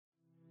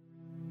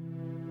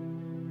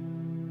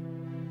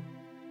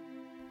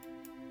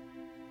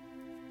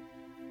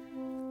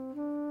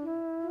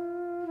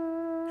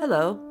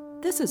Hello,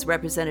 this is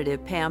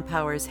Representative Pam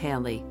Powers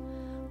Hanley.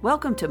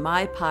 Welcome to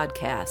my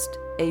podcast,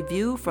 A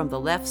View from the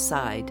Left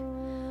Side.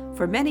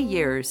 For many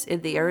years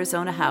in the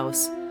Arizona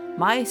House,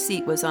 my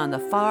seat was on the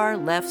far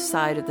left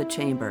side of the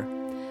chamber.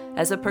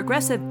 As a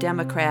progressive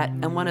Democrat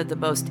and one of the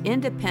most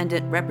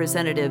independent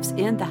representatives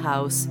in the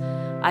House,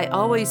 I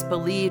always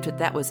believed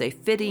that was a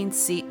fitting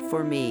seat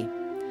for me.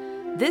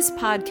 This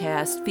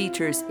podcast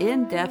features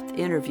in-depth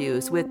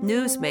interviews with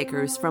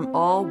newsmakers from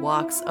all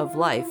walks of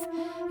life,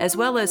 as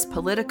well as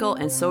political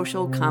and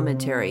social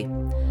commentary.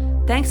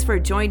 Thanks for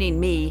joining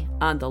me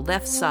on the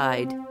left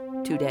side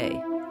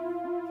today.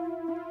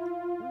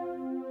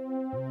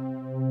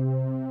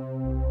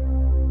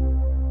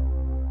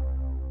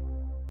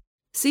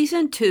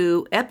 Season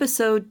 2,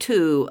 Episode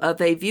 2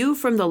 of A View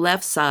from the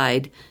Left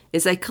Side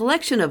is a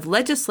collection of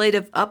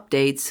legislative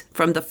updates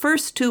from the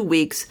first 2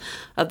 weeks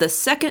of the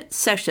second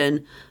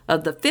session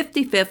of the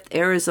 55th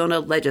Arizona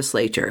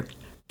Legislature.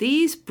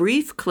 These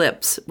brief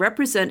clips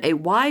represent a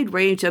wide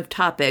range of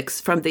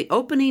topics from the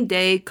opening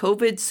day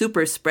COVID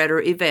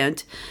superspreader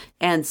event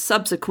and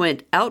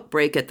subsequent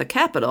outbreak at the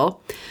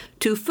Capitol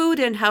to food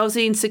and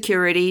housing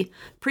security,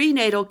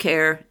 prenatal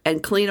care,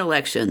 and clean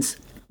elections.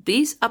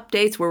 These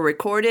updates were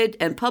recorded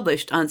and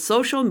published on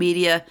social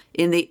media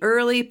in the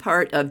early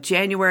part of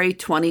January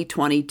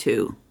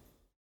 2022.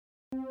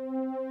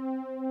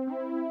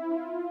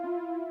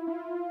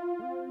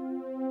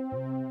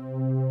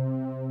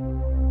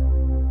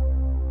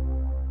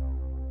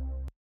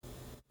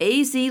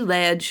 AZ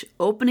Ledge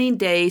Opening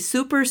Day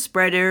Super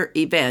Spreader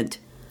Event,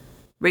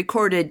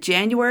 recorded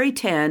January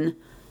 10,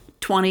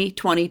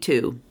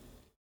 2022.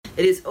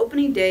 It is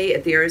opening day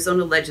at the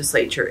Arizona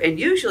Legislature, and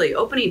usually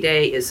opening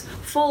day is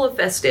full of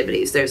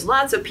festivities. There's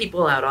lots of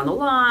people out on the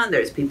lawn,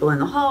 there's people in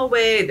the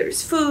hallway,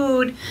 there's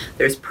food,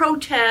 there's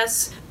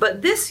protests.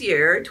 But this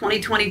year,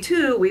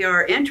 2022, we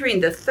are entering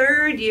the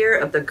third year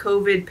of the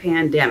COVID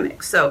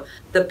pandemic. So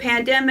the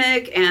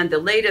pandemic and the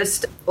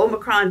latest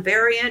Omicron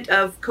variant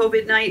of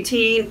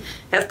COVID-19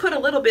 have put a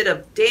little bit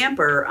of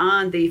damper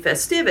on the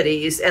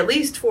festivities, at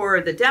least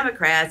for the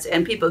Democrats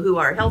and people who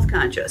are health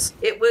conscious.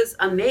 It was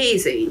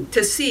amazing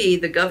to see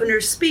the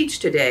governor's speech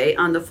today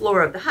on the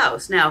floor of the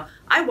House. Now,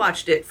 I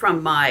watched it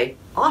from my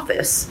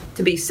office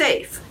to be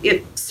safe.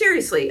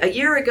 Seriously, a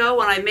year ago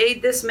when I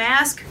made this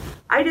mask,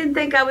 I didn't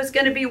think I was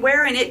going to be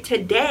wearing it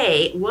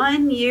today,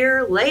 1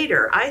 year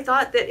later. I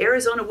thought that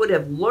Arizona would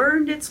have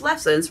learned its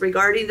lessons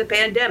regarding the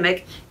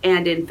pandemic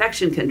and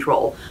infection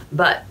control,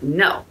 but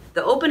no.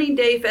 The opening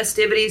day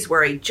festivities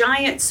were a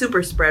giant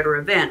super spreader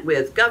event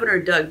with Governor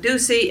Doug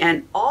Ducey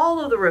and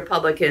all of the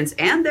Republicans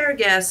and their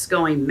guests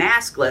going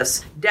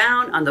maskless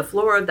down on the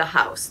floor of the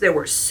House. There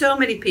were so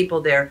many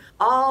people there,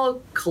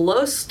 all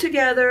close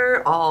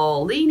together,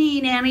 all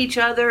leaning on each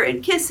other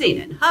and kissing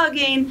and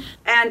hugging.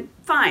 And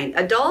fine,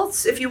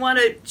 adults, if you want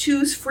to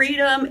choose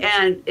freedom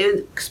and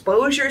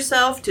expose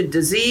yourself to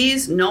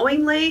disease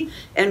knowingly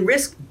and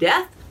risk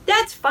death,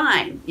 that's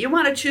fine. You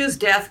want to choose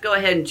death, go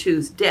ahead and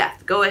choose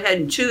death. Go ahead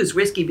and choose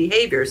risky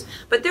behaviors.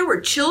 But there were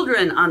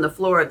children on the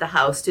floor of the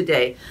House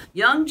today.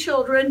 Young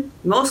children,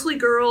 mostly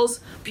girls,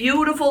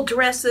 beautiful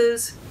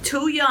dresses,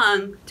 too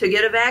young to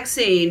get a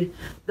vaccine.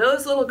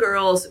 Those little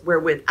girls were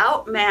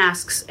without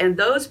masks, and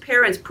those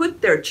parents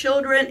put their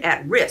children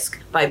at risk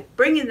by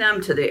bringing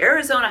them to the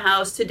Arizona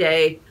House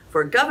today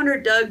for Governor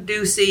Doug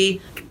Ducey,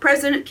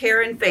 President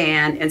Karen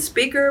Fann, and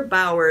Speaker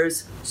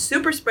Bowers'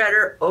 super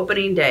spreader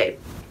opening day.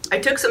 I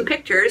took some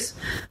pictures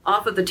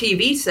off of the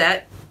TV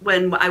set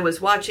when I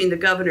was watching the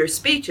governor's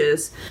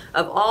speeches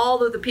of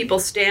all of the people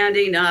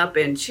standing up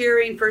and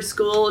cheering for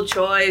school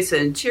choice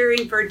and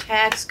cheering for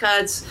tax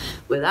cuts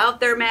without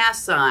their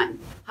masks on.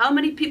 How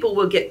many people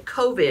will get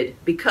COVID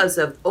because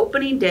of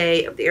opening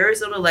day of the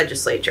Arizona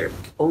Legislature?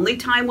 Only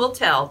time will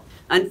tell.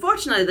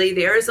 Unfortunately,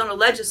 the Arizona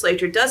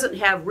Legislature doesn't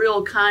have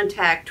real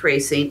contact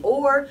tracing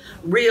or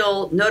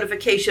real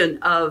notification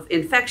of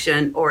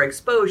infection or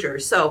exposure.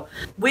 So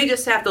we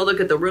just have to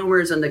look at the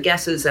rumors and the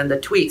guesses and the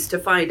tweets to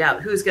find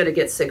out who's going to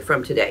get sick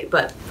from today.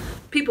 But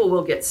people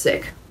will get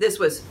sick. This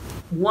was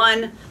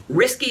one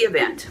risky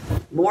event.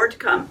 More to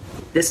come.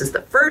 This is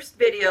the first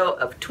video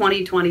of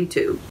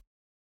 2022.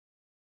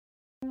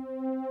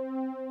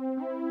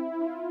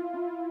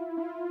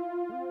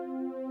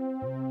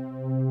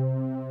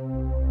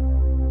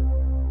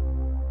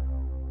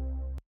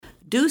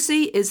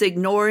 Ducey is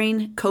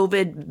ignoring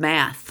COVID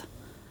math.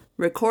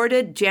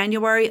 Recorded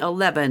January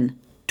 11,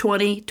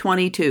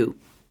 2022.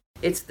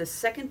 It's the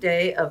second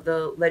day of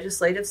the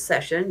legislative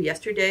session.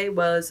 Yesterday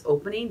was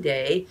opening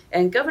day,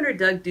 and Governor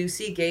Doug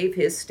Ducey gave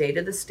his State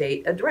of the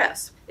State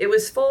address. It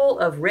was full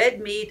of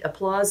red meat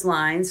applause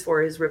lines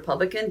for his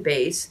Republican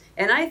base,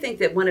 and I think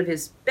that one of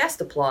his best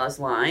applause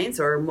lines,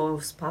 or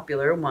most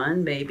popular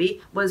one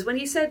maybe, was when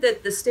he said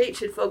that the state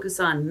should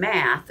focus on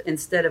math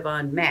instead of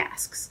on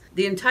masks.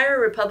 The entire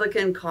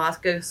Republican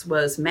caucus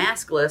was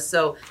maskless,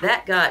 so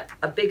that got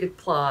a big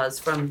applause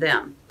from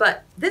them.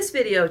 But this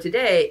video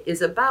today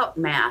is about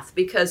math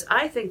because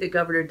I think that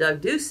Governor Doug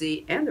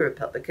Ducey and the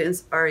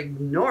Republicans are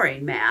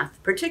ignoring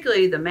math,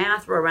 particularly the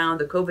math around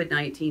the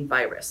COVID-19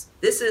 virus.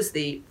 This is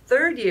the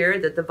third year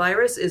that the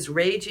virus is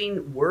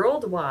raging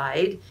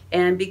worldwide,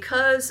 and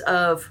because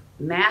of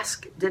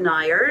mask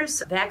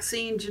deniers,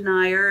 vaccine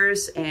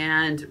deniers,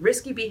 and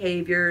risky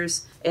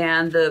behaviors,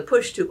 and the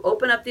push to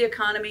open up the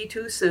economy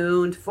too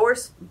soon, to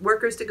force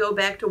workers to go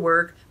back to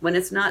work when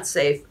it's not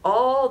safe,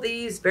 all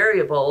these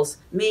variables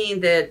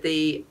mean that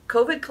the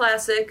COVID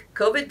Classic,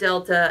 COVID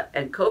Delta,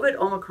 and COVID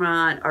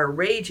Omicron are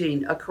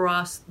raging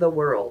across the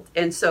world.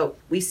 And so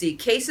we see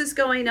cases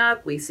going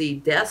up, we see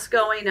deaths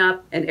going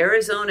up, and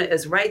Arizona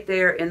is right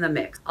there in the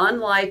mix.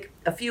 Unlike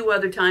a few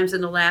other times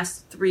in the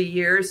last 3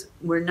 years,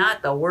 we're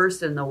not the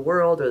worst in the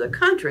world or the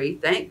country,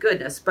 thank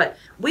goodness, but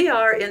we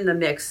are in the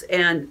mix,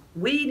 and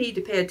we need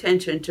to pay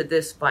attention to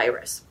this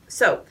virus.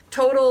 So,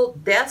 total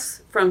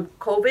deaths from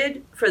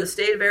COVID for the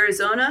state of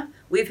Arizona,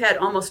 we've had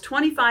almost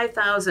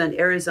 25,000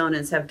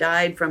 Arizonans have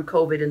died from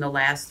COVID in the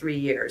last 3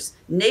 years.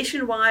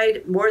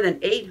 Nationwide, more than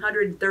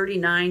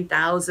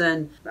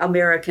 839,000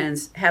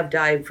 Americans have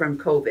died from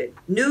COVID.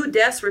 New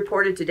deaths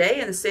reported today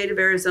in the state of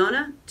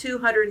Arizona,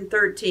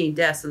 213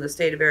 deaths in the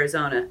state of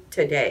Arizona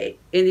today.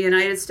 In the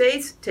United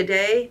States,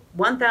 today,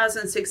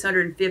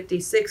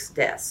 1,656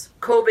 deaths.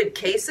 COVID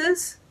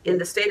cases, in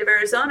the state of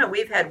Arizona,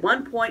 we've had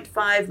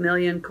 1.5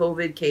 million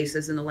COVID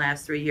cases in the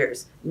last 3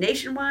 years.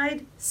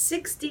 Nationwide,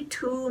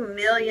 62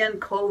 million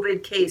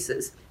COVID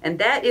cases, and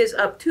that is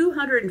up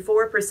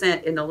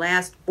 204% in the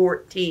last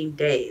 14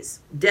 days.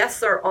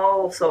 Deaths are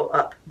also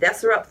up.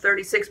 Deaths are up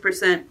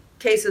 36%.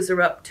 Cases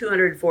are up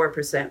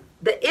 204%.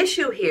 The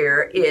issue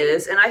here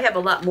is, and I have a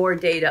lot more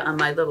data on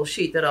my little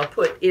sheet that I'll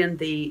put in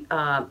the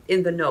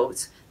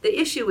notes. The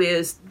issue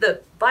is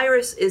the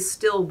virus is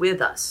still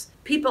with us.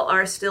 People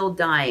are still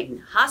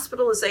dying.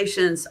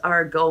 Hospitalizations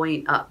are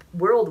going up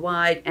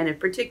worldwide and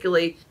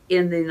particularly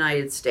in the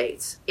United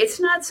States.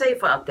 It's not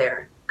safe out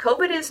there.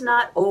 COVID is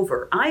not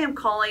over. I am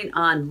calling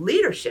on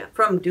leadership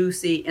from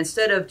Ducey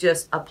instead of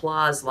just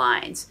applause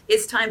lines.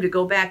 It's time to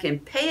go back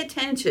and pay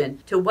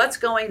attention to what's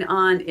going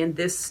on in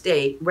this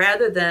state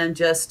rather than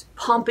just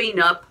pumping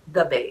up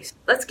the base.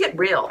 Let's get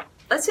real.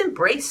 Let's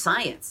embrace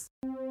science.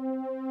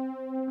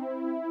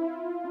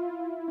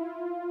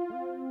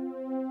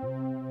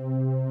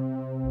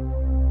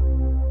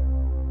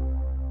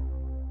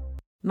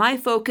 My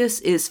focus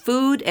is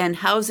food and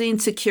housing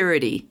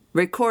security,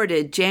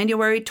 recorded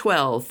January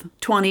 12,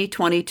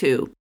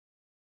 2022.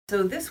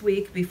 So this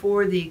week,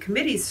 before the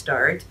committees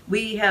start,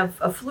 we have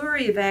a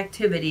flurry of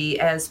activity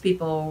as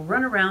people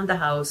run around the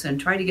house and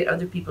try to get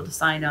other people to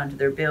sign on to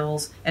their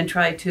bills and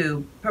try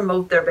to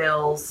promote their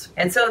bills.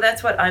 And so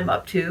that's what I'm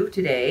up to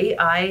today.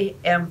 I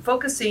am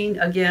focusing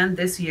again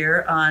this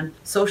year on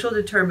social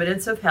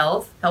determinants of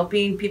health,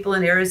 helping people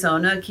in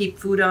Arizona keep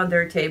food on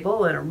their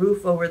table and a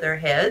roof over their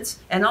heads,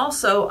 and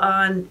also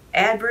on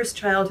adverse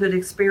childhood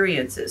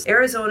experiences.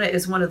 Arizona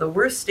is one of the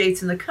worst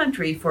states in the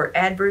country for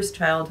adverse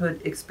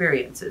childhood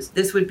experiences.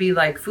 This would be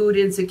like food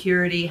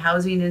insecurity,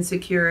 housing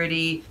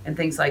insecurity, and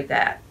things like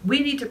that.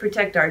 We need to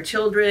protect our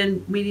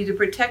children. We need to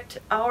protect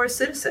our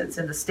citizens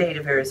in the state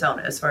of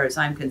Arizona, as far as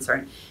I'm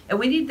concerned. And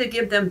we need to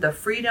give them the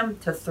freedom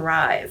to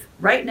thrive.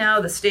 Right now,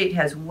 the state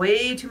has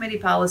way too many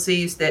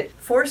policies that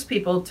force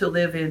people to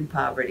live in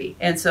poverty.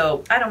 And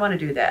so I don't want to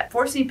do that.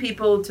 Forcing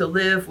people to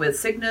live with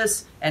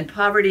sickness and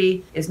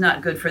poverty is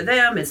not good for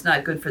them. It's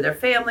not good for their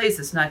families.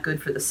 It's not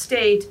good for the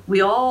state.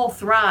 We all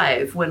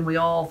thrive when we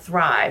all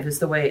thrive is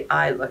the way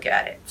I look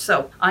at it.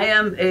 So I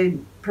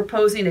am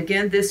proposing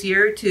again this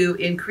year to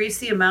increase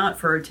the amount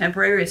for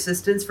temporary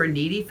assistance for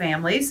needy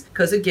families,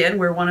 because again,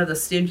 we're one of the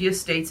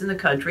stingiest states in the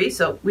country,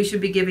 so we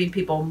should be giving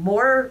people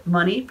more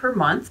money per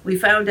month. We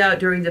found out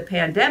during the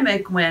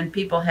pandemic, when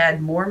people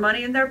had more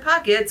money in their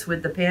pockets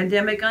with the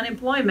pandemic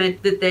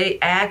unemployment, that they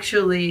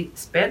actually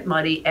spent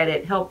money and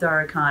it helped our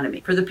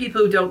economy. For the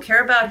people who don't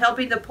care about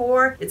helping the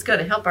poor, it's going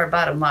to help our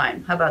bottom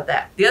line. How about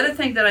that? The other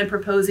thing that I'm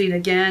proposing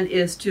again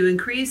is to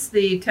increase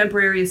the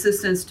temporary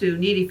assistance to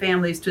needy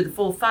families to the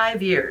full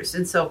 5 years.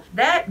 And so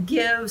that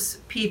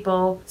gives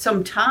people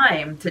some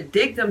time to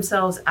dig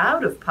themselves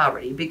out of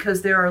poverty,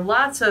 because there are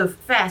lots of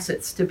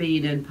facets to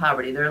being in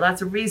poverty. There are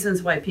lots of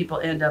reasons why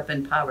people end up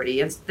in poverty.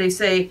 And they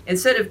say,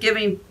 instead of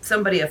giving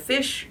somebody a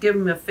fish, give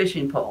them a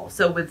fishing pole.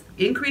 So with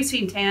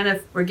increasing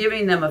TANF, we're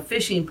giving them a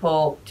fishing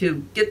pole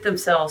to get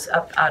themselves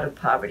up out of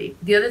poverty.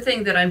 The other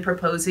thing that I'm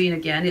proposing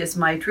again is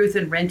my truth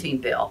in renting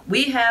bill.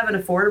 We have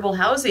an affordable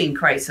housing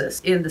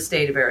crisis in the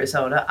state of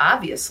Arizona,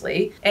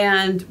 obviously.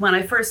 And when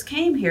I first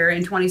came here in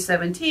in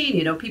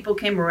 2017, people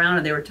came around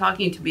and they were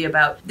talking to me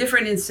about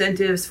different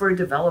incentives for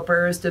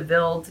developers to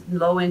build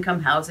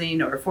low-income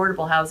housing or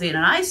affordable housing.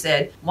 And I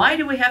said, why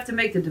do we have to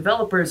make the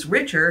developers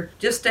richer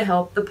just to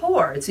help the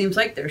poor? It seems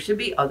like there should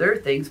be other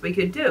things we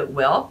could do.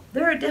 Well,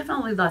 there are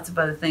definitely lots of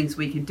other things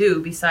we could do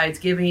besides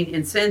giving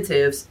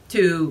incentives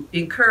to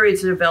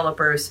encourage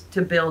developers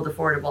to build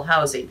affordable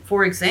housing.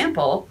 For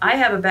example, I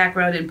have a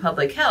background in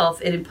public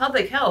health, and in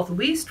public health,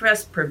 we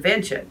stress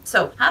prevention.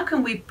 So how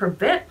can we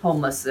prevent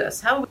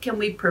homelessness? How can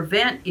we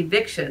prevent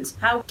evictions?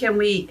 How can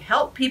we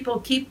help people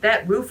keep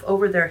that roof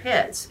over their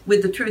heads?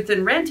 With the Truth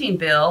in Renting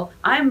bill,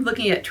 I'm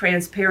looking at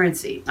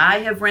transparency. I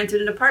have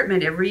rented an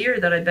apartment every year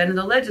that I've been in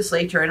the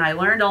legislature, and I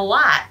learned a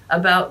lot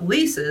about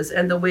leases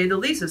and the way the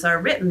leases are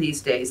written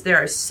these days.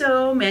 There are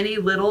so many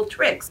little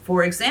tricks.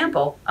 For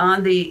example,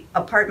 on the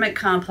apartment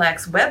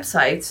complex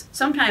websites,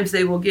 sometimes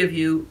they will give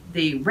you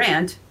the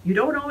rent. You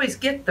don't always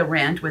get the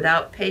rent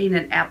without paying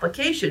an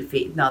application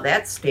fee. Now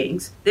that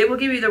stinks. They will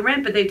give you the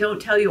rent, but they don't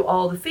tell you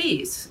all the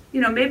fees.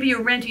 Maybe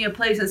you're renting a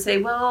place and say,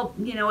 well,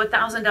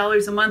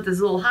 $1,000 a month is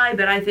a little high,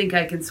 but I think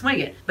I can swing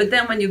it. But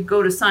then when you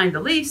go to sign the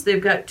lease,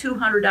 they've got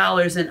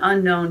 $200 in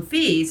unknown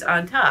fees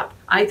on top.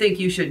 I think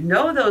you should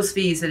know those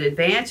fees in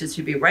advance. It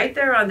should be right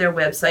there on their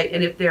website.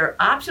 And if they're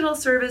optional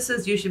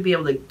services, you should be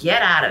able to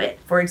get out of it.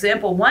 For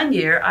example, one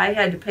year I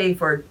had to pay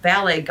for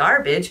valet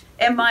garbage,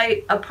 and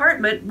my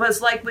apartment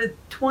was like with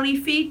 20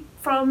 feet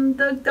from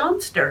the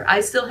dumpster.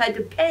 I still had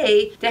to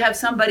pay to have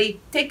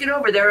somebody take it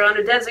over there on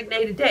a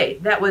designated day.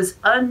 That was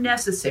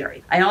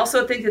unnecessary. I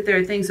also think that there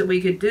are things that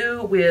we could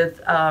do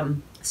with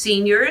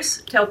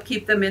seniors to help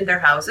keep them in their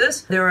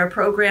houses. There are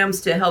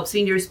programs to help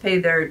seniors pay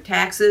their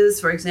taxes.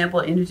 For example,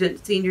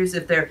 indigent seniors,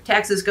 if their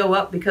taxes go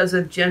up because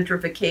of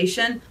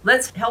gentrification,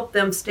 let's help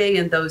them stay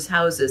in those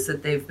houses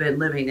that they've been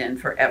living in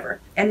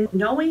forever. And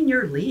knowing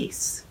your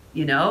lease.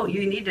 You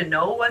need to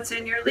know what's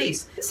in your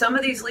lease. Some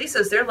of these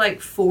leases, they're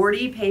like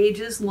 40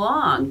 pages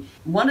long.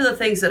 One of the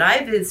things that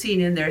I've been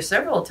seen in there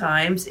several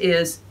times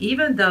is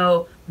even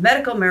though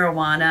medical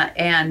marijuana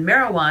and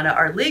marijuana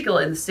are legal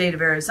in the state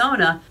of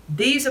Arizona,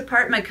 these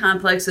apartment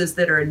complexes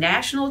that are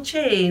national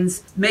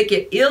chains make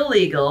it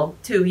illegal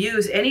to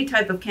use any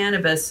type of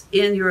cannabis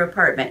in your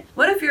apartment.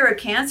 What if you're a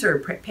cancer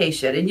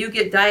patient and you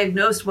get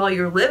diagnosed while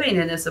you're living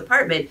in this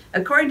apartment?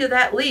 According to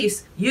that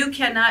lease, you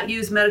cannot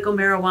use medical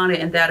marijuana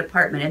in that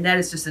apartment, and that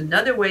is just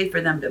another way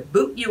for them to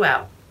boot you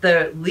out.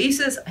 The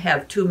leases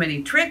have too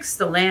many tricks,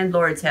 the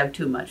landlords have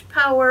too much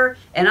power,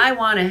 and I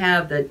want to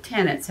have the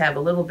tenants have a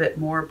little bit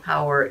more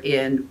power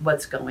in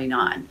what's going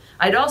on.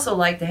 I'd also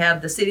like to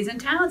have the cities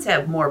and towns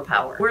have more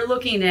power. We're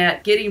looking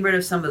at getting rid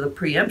of some of the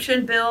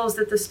preemption bills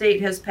that the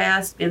state has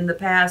passed in the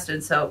past,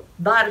 and so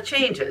a lot of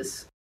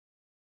changes.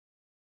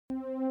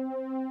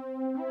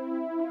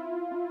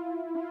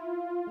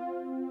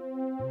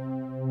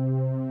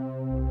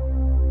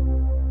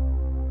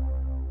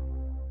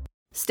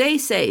 Stay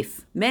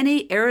safe.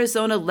 Many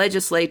Arizona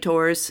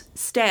legislators,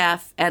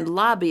 staff, and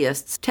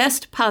lobbyists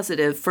test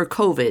positive for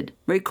COVID.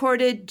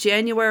 Recorded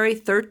January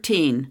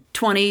 13,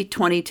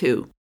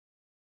 2022.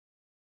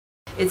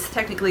 It's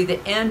technically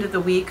the end of the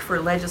week for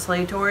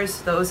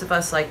legislators. Those of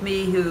us like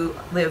me who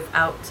live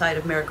outside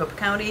of Maricopa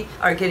County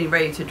are getting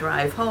ready to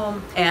drive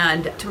home.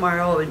 And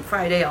tomorrow and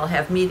Friday I'll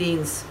have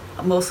meetings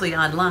mostly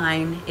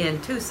online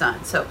in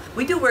Tucson. So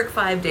we do work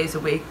 5 days a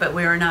week, but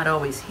we are not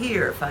always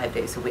here 5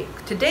 days a week.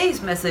 Today's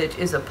message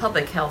is a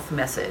public health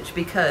message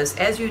because,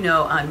 as you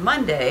know, on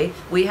Monday,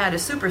 we had a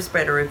super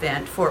spreader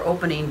event for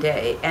opening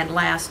day. And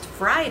last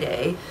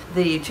Friday,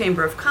 the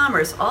Chamber of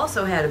Commerce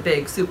also had a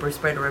big super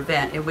spreader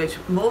event in which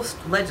most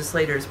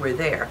legislators were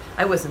there.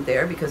 I wasn't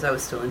there because I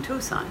was still in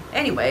Tucson.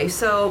 Anyway,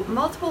 so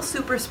multiple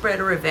super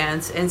spreader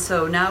events. And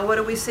so now what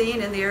are we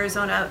seeing in the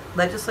Arizona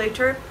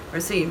legislature? We're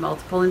seeing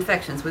multiple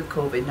infections with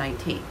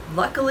COVID-19.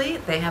 Luckily,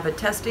 they have a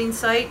testing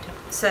site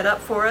set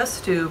up for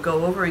us to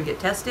go over and get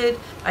tested.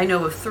 I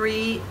know of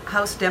 3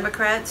 House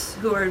Democrats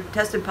who are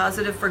tested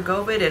positive for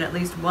COVID and at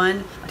least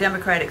 1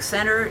 Democratic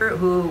senator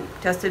who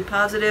tested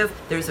positive.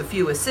 There's a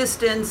few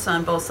assistants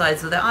on both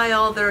sides of the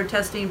aisle that are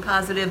testing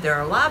positive. There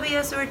are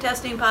lobbyists who are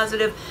testing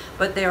positive,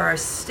 but there are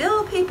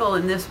still people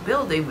in this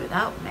building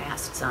without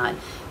masks on.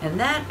 And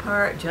that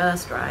part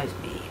just drives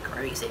me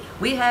crazy.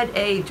 We had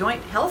a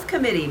joint health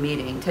committee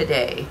meeting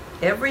today.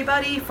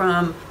 Everybody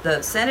from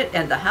the Senate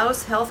and the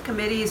House health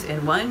committees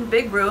in one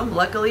big room.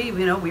 Luckily,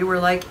 we were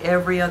like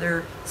every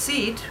other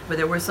seat, but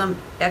there were some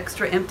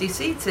extra empty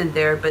seats in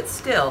there, but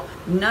still,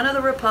 none of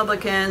the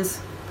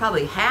Republicans,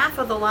 probably half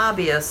of the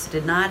lobbyists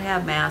did not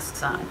have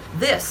masks on.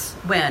 This,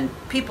 when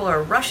people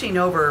are rushing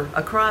over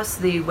across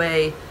the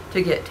way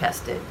to get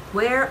tested.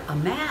 Wear a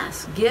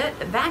mask. Get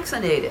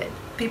vaccinated.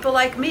 People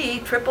like me,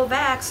 triple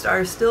vaxxed,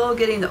 are still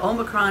getting the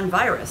Omicron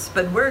virus,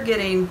 but we're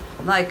getting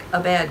like a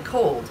bad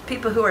cold.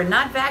 People who are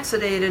not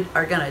vaccinated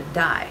are going to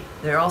die.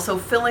 They're also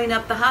filling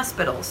up the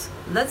hospitals.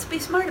 Let's be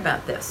smart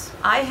about this.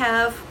 I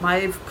have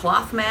my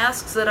cloth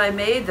masks that I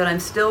made that I'm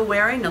still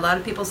wearing. A lot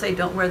of people say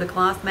don't wear the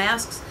cloth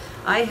masks.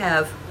 I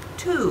have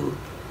 2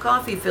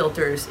 coffee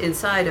filters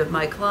inside of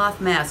my cloth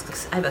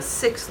masks. I have a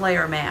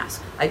 6-layer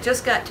mask. I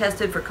just got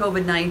tested for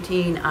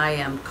COVID-19. I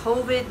am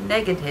COVID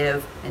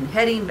negative and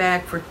heading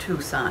back for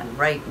Tucson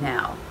right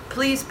now.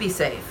 Please be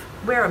safe.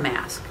 Wear a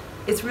mask.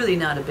 It's really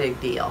not a big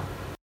deal.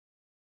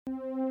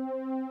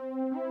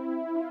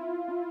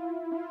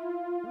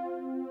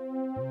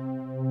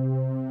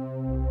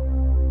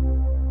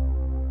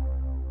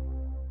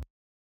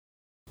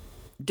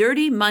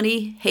 Dirty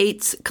Money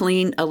Hates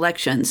Clean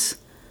Elections.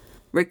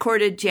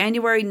 Recorded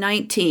January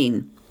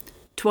 19,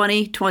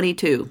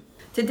 2022.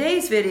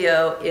 Today's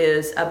video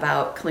is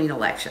about clean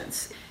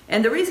elections.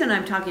 And the reason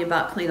I'm talking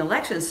about clean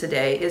elections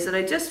today is that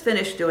I just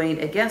finished doing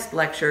a guest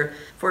lecture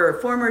for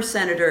former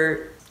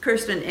Senator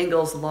Kirsten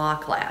Engel's law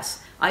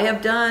class. I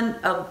have done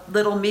a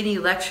little mini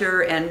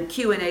lecture and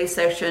Q&A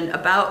session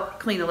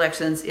about clean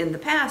elections in the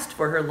past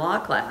for her law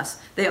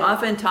class. They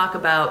often talk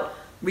about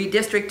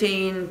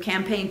redistricting,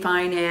 campaign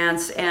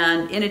finance,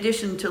 and in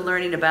addition to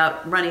learning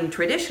about running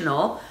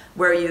traditional,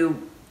 where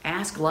you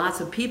ask lots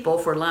of people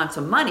for lots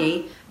of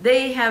money,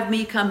 they have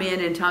me come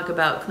in and talk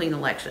about clean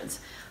elections.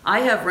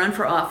 I have run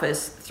for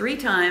office 3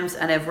 times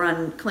and I've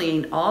run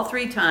clean all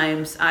 3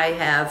 times. I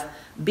have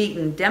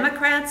beaten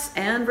Democrats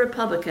and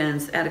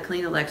Republicans at a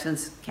clean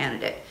elections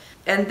candidate.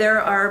 And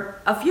there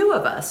are a few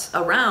of us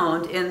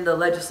around in the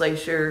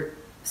legislature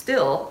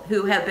still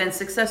who have been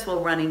successful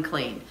running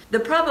clean. The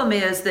problem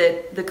is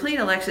that the clean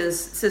elections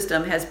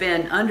system has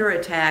been under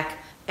attack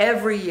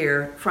every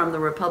year from the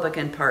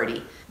Republican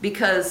Party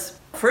because,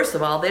 first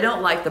of all, they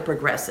don't like the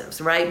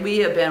progressives, right? We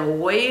have been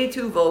way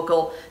too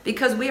vocal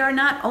because we are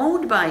not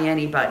owned by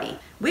anybody.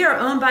 We are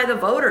owned by the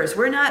voters.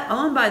 We're not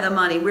owned by the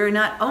money. We're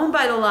not owned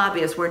by the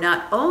lobbyists. We're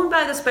not owned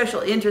by the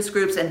special interest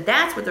groups, and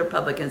that's what the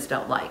Republicans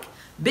don't like.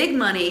 Big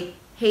money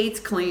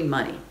hates clean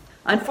money.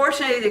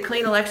 Unfortunately, the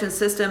clean election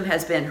system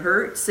has been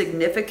hurt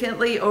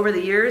significantly over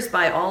the years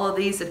by all of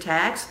these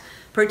attacks,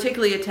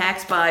 particularly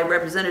attacks by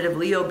Representative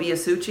Leo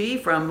Biasucci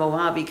from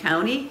Mojave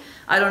County.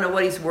 I don't know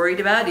what he's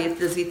worried about.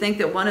 Does he think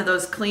that one of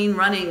those clean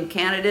running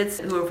candidates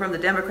who are from the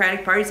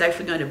Democratic Party is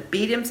actually going to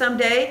beat him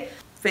someday?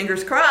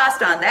 Fingers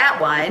crossed on that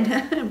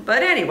one.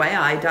 But anyway,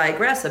 I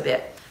digress a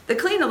bit. The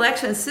clean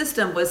election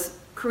system was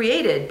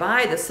created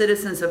by the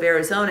citizens of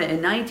Arizona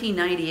in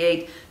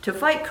 1998 to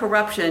fight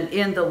corruption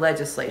in the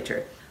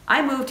legislature.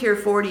 I moved here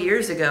 40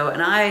 years ago,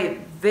 and I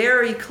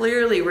very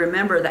clearly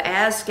remember the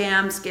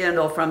ASCAM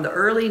scandal from the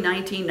early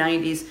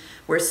 1990s,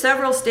 where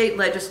several state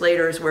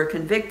legislators were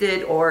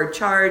convicted or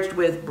charged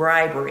with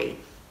bribery.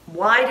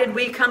 Why did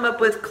we come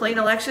up with clean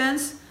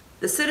elections?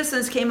 The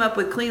citizens came up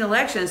with clean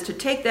elections to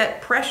take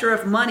that pressure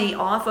of money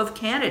off of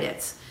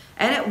candidates,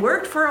 and it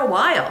worked for a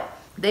while.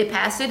 They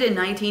passed it in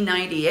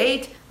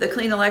 1998. The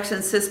clean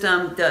election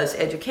system does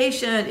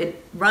education,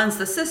 it runs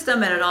the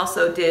system, and it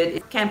also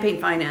did campaign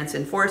finance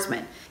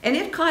enforcement. And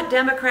it caught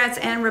Democrats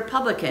and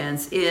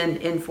Republicans in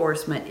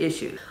enforcement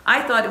issues.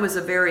 I thought it was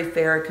a very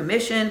fair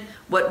commission.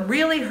 What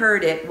really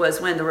hurt it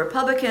was when the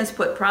Republicans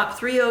put Prop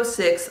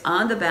 306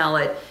 on the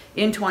ballot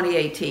in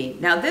 2018.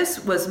 Now,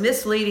 this was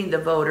misleading the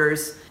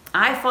voters.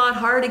 I fought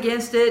hard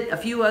against it. A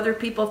few other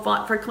people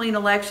fought for clean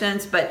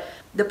elections, but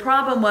the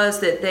problem was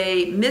that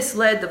they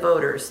misled the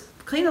voters.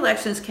 Clean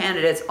elections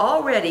candidates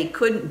already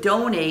couldn't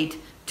donate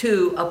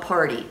to a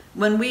party.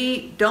 When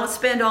we don't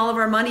spend all of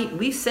our money,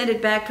 we send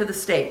it back to the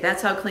state.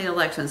 That's how clean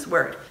elections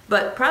worked.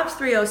 But Prop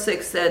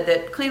 306 said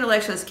that clean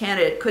elections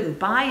candidate couldn't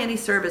buy any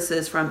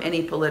services from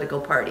any political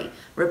party,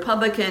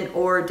 Republican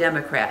or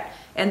Democrat.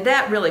 And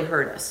that really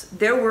hurt us.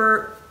 There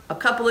were a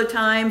couple of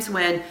times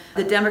when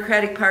the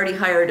Democratic Party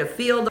hired a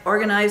field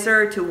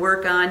organizer to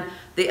work on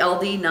the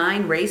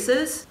LD9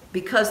 races.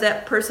 Because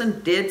that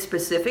person did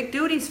specific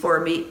duties for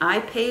me, I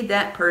paid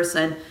that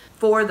person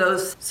for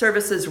those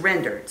services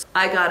rendered.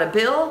 I got a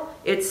bill,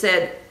 it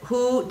said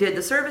who did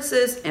the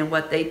services and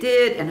what they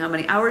did and how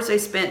many hours they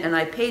spent, and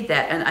I paid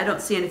that, and I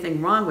don't see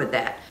anything wrong with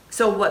that.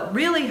 So what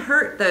really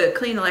hurt the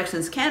clean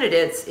elections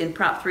candidates in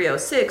Prop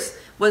 306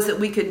 was that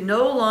we could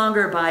no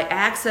longer buy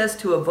access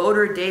to a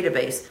voter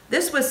database.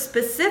 This was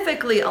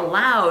specifically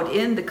allowed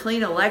in the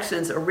clean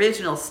elections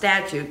original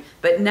statute,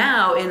 but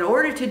now in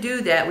order to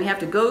do that, we have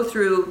to go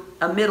through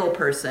a middle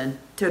person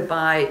to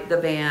buy the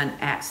van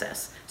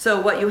access.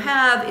 So what you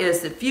have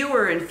is that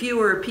fewer and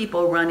fewer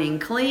people running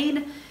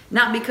clean,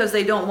 not because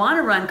they don't want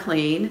to run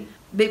clean,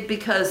 but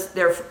because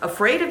they're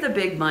afraid of the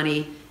big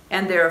money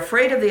and they're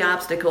afraid of the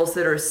obstacles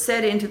that are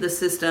set into the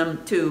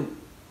system to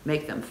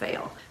make them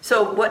fail.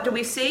 So what do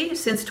we see?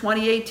 Since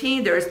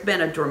 2018, there's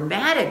been a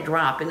dramatic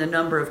drop in the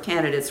number of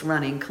candidates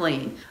running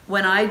clean.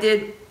 When I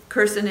did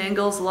Kirsten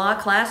Engel's law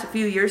class a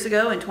few years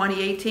ago in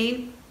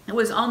 2018, it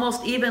was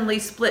almost evenly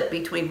split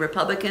between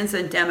Republicans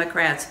and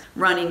Democrats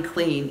running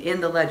clean in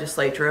the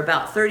legislature,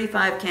 about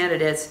 35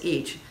 candidates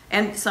each.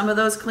 And some of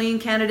those clean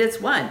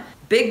candidates won.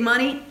 Big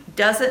money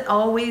doesn't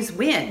always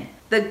win.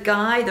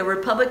 The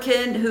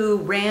Republican who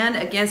ran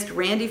against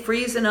Randy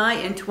Freese and I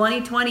in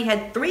 2020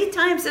 had 3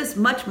 times as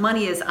much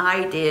money as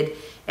I did,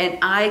 and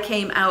I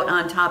came out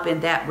on top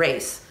in that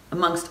race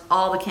amongst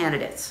all the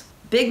candidates.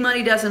 Big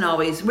money doesn't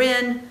always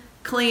win.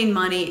 clean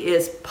money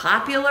is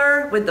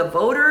popular with the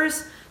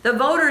voters. The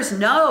voters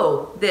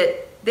know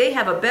that they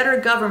have a better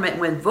government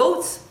when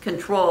votes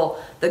control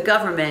the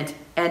government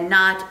and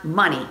not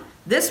money.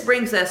 This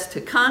brings us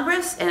to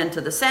Congress and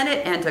to the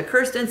Senate and to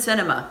Kyrsten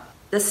Sinema.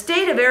 The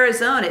state of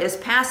Arizona is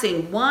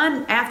passing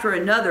one after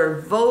another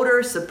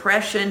voter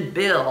suppression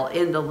bill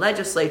in the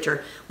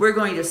legislature. We're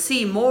going to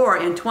see more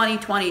in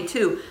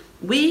 2022.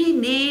 We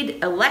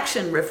need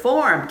election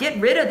reform. Get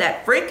rid of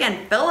that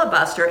freaking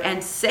filibuster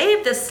and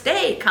save the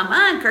state. Come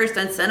on,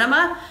 Kyrsten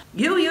Sinema.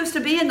 You used to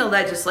be in the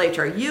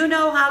legislature. You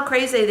know how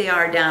crazy they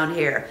are down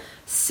here.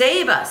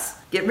 Save us.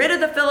 Get rid of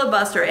the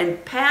filibuster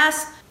and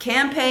pass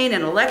campaign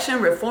and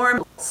election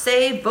reform.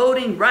 Save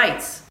voting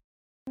rights.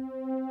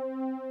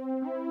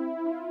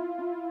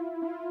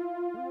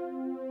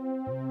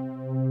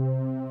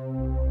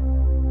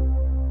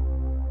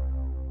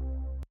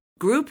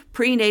 Group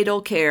prenatal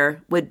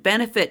care would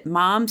benefit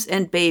moms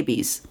and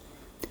babies.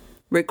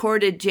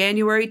 Recorded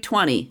January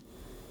 20,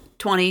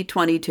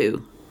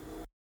 2022.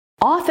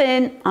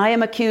 Often, I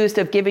am accused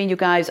of giving you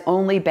guys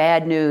only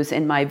bad news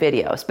in my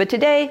videos, but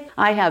today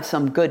I have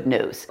some good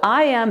news.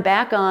 I am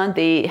back on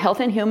the Health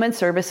and Human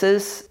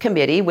Services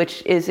Committee,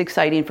 which is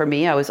exciting for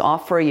me. I was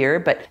off for a year,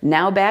 but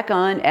now back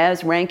on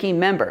as ranking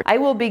member. I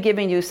will be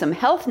giving you some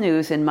health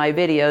news in my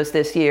videos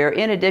this year,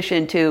 in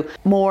addition to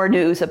more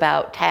news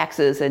about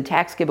taxes and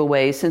tax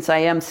giveaways, since I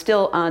am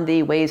still on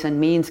the Ways and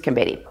Means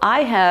Committee.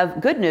 I have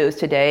good news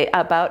today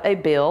about a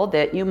bill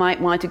that you might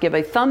want to give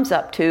a thumbs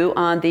up to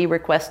on the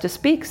Request to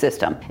Speak system.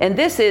 And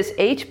this is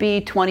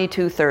HB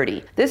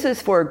 2230. This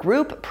is for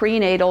group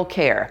prenatal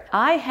care.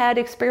 I had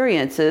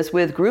experiences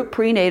with group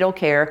prenatal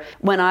care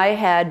when I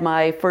had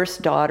my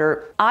first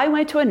daughter. I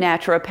went to a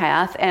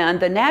naturopath, and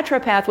the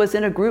naturopath was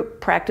in a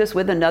group practice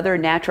with another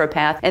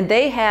naturopath, and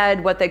they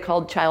had what they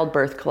called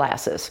childbirth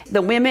classes.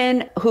 The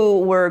women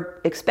who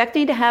were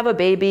expecting to have a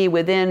baby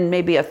within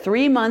maybe a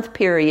 3-month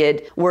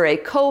period were a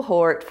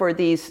cohort for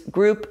these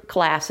group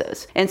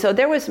classes. And so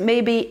there was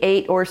maybe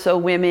 8 or so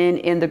women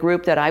in the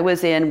group that I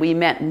was in. We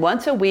met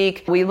once a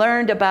week. We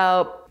learned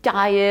about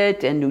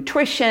diet and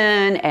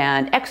nutrition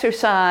and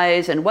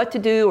exercise and what to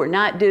do or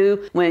not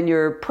do when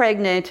you're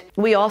pregnant.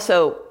 We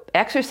also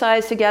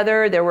exercise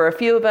together. There were a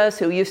few of us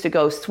who used to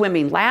go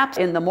swimming laps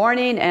in the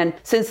morning, and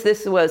since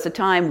this was a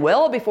time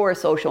well before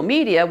social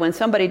media, when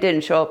somebody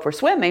didn't show up for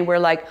swimming, we're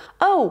like,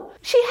 oh,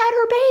 she had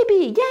her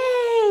baby,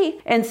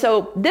 yay! And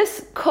so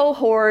this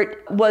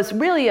cohort was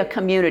really a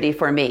community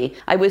for me.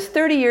 I was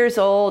 30 years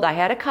old, I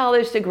had a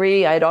college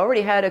degree, I had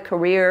already had a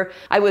career,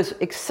 I was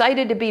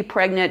excited to be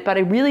pregnant, but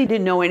I really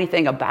didn't know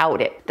anything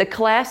about it. The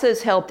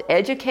classes helped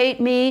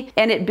educate me,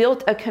 and it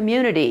built a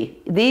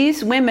community.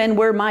 These women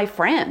were my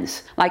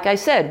friends. Like I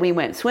said, we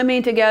went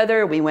swimming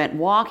together, we went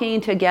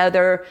walking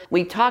together,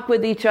 we talked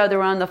with each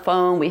other on the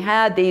phone, we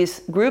had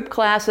these group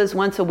classes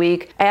once a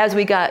week. As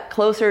we got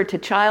closer to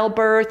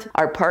childbirth,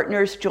 our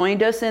partners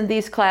joined us in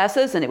these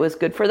classes, and it was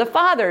good for the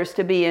fathers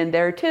to be in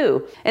there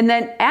too. And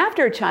then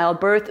after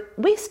childbirth,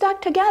 we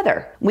stuck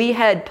together. We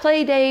had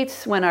play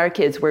dates when our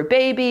kids were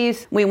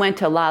babies. We went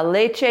to La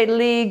Leche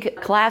League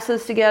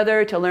classes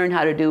together to learn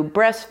how to do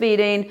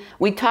breastfeeding.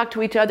 We talked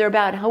to each other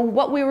about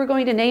what we were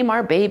going to name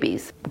our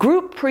babies.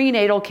 Group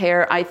prenatal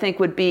care, I think,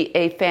 would be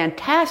a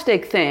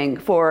fantastic thing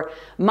for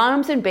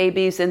moms and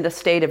babies in the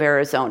state of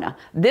Arizona.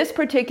 This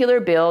particular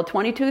bill,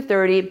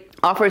 2230,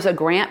 offers a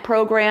grant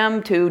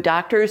program to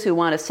doctors who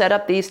want to set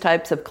up these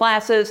types of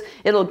classes.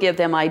 It'll give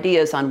them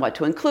ideas on what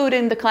to include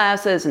in the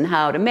classes and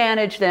how to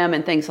manage them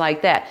and things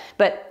like that.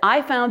 But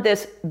I found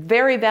this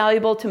very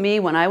valuable to me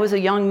when I was a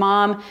young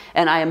mom,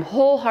 and I am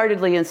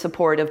wholeheartedly in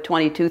support of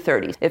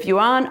 2230. If you're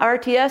on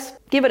RTS,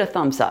 give it a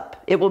thumbs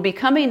up. It will be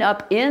coming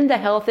up in the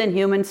Health and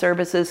Human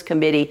Services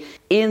Committee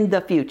in the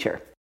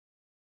future.